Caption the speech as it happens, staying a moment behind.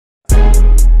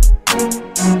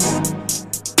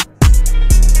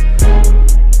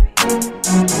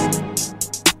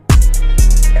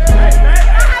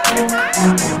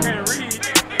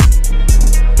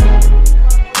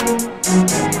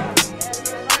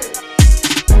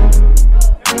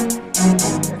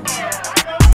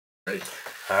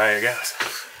Alright, I guess.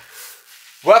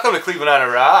 Welcome to Cleveland on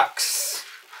the Rocks.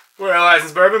 We're a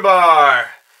licensed bourbon bar.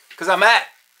 Because I'm Matt.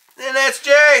 And that's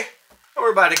Jay. And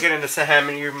we're about to get into some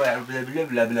Henry Mckenna.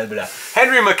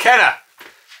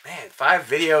 Man, 5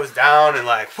 videos down and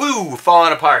like, whoo,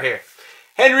 falling apart here.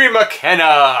 Henry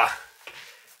Mckenna.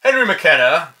 Henry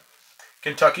Mckenna.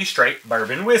 Kentucky straight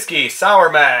bourbon whiskey.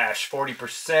 Sour mash.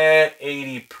 40%,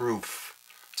 80 proof.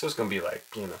 So it's going to be like,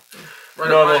 you know. Right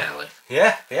normal. Up my alley.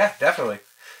 Yeah, definitely.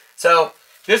 So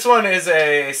this one is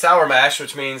a sour mash,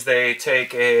 which means they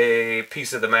take a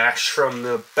piece of the mash from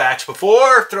the batch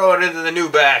before, throw it into the new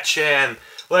batch, and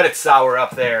let it sour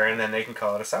up there, and then they can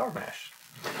call it a sour mash,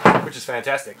 which is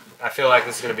fantastic. I feel like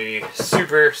this is going to be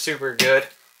super, super good.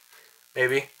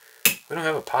 Maybe. We don't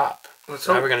have a pop.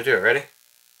 So how are we going to do it? Ready?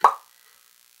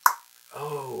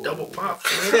 Oh. Double pop.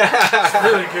 It's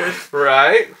really good.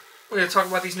 Right? We're gonna talk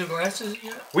about these new glasses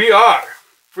yet? We are.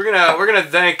 We're gonna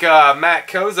thank Matt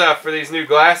Koza for these new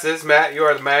glasses. Matt, you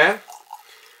are the man.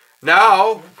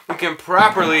 Now we can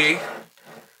properly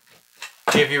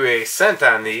give you a scent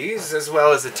on these as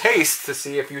well as a taste to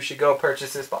see if you should go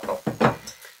purchase this bottle.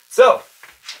 So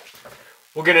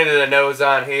we'll get into the nose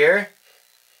on here.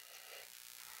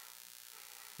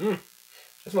 It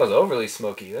smells overly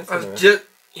smoky. That's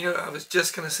I was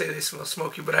just gonna say they smell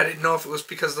smoky, but I didn't know if it was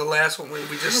because the last one we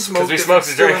just smoked it was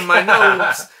still in my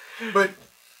nose. But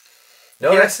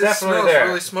no, yes, that's definitely there. It smells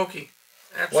really smoky.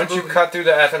 Absolutely. Once you cut through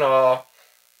the ethanol,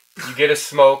 you get a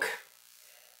smoke.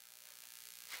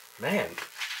 Man.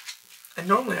 And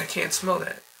normally I can't smell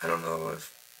that. I don't know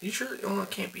if you sure. Oh, it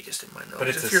can't be just in my nose. But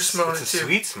it's you're smelling it's a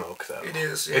sweet smoke though. It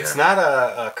is. Yeah. It's not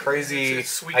a crazy.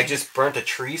 It's I just burnt a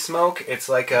tree smoke. It's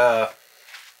like a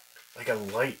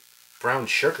light brown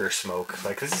sugar smoke.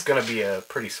 Like this is gonna be a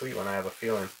pretty sweet one. I have a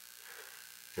feeling.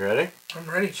 You ready? I'm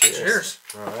ready. Cheers.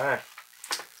 All right.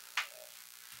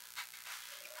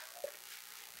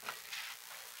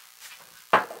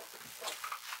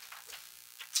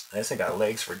 This thing got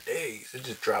legs for days. It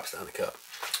just drops down the cup.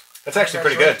 That's actually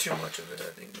pretty good. Too much of it, I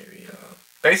think maybe.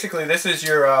 Basically, this is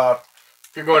your.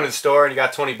 If you're going to the store and you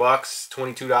got $20,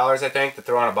 $22, I think, to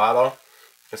throw on a bottle.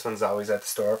 This one's always at the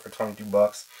store for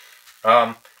 $22.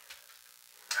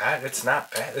 It's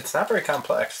not bad. It's not very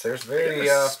complex. There's very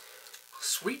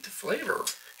sweet flavor.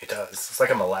 It does. It's like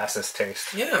a molasses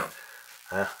taste. Yeah.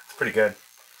 It's pretty good.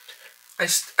 I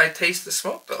taste the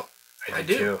smoke though. I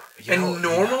do. Too. And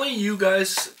normally you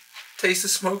guys taste the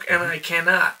smoke and I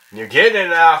cannot. You're getting it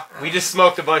now. We just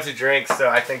smoked a bunch of drinks, so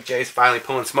I think Jay's finally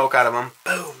pulling smoke out of them.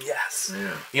 Boom. Yes.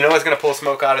 Yeah. You know what's gonna pull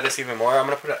smoke out of this even more? I'm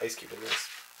gonna put an ice cube in this.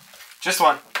 Just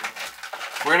one.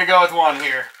 We're gonna go with one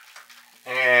here,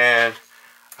 and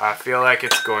I feel like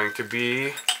it's going to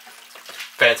be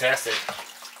fantastic.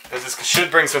 Because this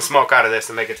should bring some smoke out of this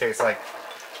and make it taste like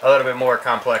a little bit more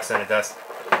complex than it does.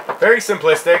 Very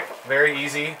simplistic, very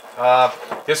easy.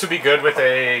 This would be good with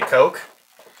a Coke.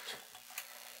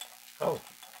 Oh.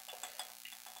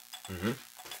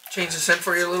 Change the scent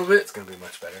for you a little bit? It's going to be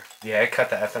much better. Yeah, I cut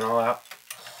the ethanol out.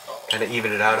 Kind of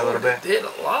even it out a little bit. It did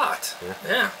a lot.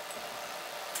 Yeah.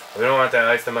 We don't want to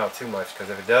ice them out too much because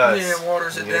if it does, it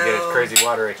waters it down. You're going to get crazy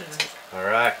watery. All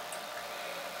right.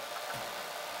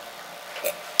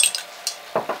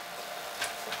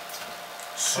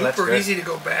 Super easy to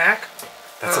go back.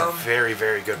 That's a very,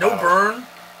 very good No bottle. burn.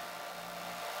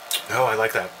 No, I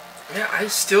like that. Yeah, I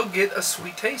still get a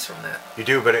sweet taste from that. You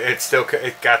do, but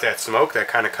it got that smoke that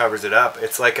kind of covers it up.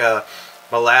 It's like a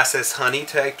molasses honey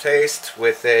type taste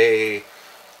with a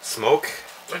smoke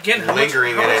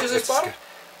lingering how much in it. Is this bottle?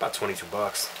 About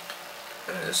 $22.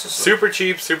 This is super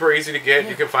cheap, super easy to get. Yeah.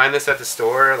 You can find this at the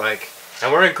store, and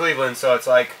we're in Cleveland, so it's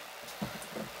like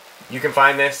you can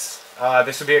find this.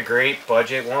 This would be a great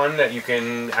budget one that you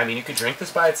can. I mean, you could drink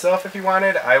this by itself if you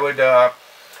wanted. I would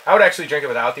actually drink it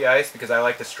without the ice because I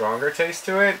like the stronger taste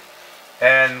to it.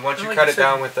 And once you cut it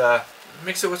down with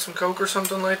mix it with some Coke or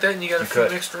something like that, and you got a few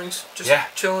mixed drinks, just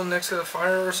chilling next to the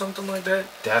fire or something like that.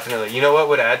 Definitely. You know what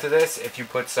would add to this? If you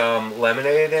put some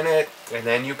lemonade in it, and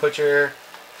then you put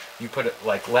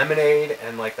like lemonade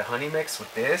and like the honey mix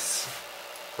with this,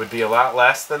 would be a lot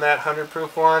less than that 100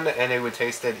 proof one, and it would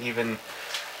taste it even.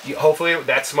 Hopefully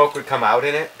that smoke would come out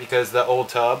in it because the old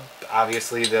tub,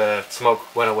 obviously the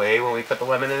smoke went away when we put the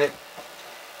lemon in it.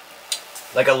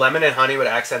 Like a lemon and honey would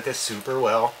accent this super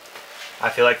well. I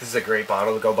feel like this is a great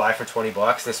bottle to go buy for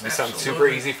 $20. This would be something super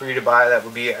easy for you to buy that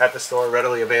would be at the store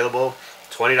readily available.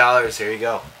 $20, here you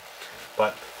go.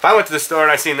 But if I went to the store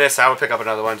and I seen this, I would pick up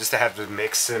another one just to have the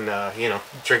mix and,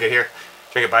 drink it here.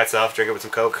 Drink it by itself, drink it with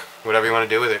some Coke, whatever you want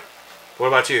to do with it. What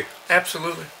about you?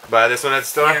 Absolutely. Buy this one at the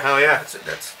store? Yeah, Hell yeah.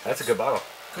 That's a good bottle.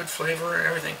 Good flavor and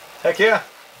everything. Heck yeah.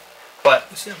 But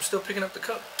you see, I'm still picking up the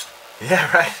cup.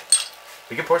 Yeah, right.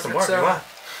 We can pour some more if you want.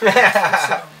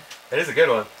 It is a good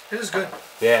one. It is good.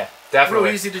 Yeah, definitely.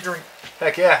 Real easy to drink.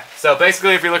 Heck yeah. So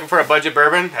basically, if you're looking for a budget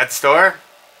bourbon at the store,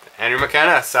 Henry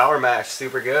Mckenna Sour Mash,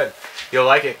 super good. You'll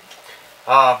like it.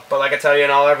 But like I tell you in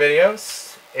all our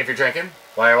videos, if you're drinking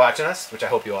while you're watching us, which I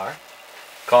hope you are,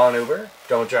 call an Uber.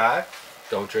 Don't drive.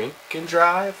 Don't drink and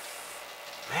drive.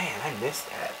 Man, I missed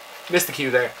that. Missed the cue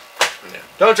there. Yeah.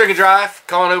 Don't drink and drive.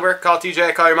 Call an Uber. Call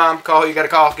TJ. Call your mom. Call who you got to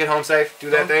call. Get home safe. Do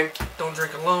that thing. Don't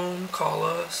drink alone. Call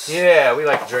us. Yeah, we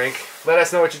like to drink. Let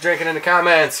us know what you're drinking in the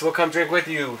comments. We'll come drink with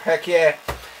you. Heck yeah.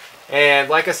 And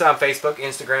like us on Facebook,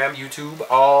 Instagram, YouTube,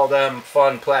 all them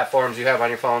fun platforms you have on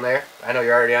your phone there. I know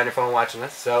you're already on your phone watching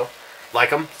this, so like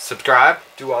them, subscribe,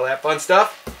 do all that fun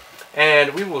stuff.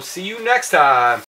 And we will see you next time.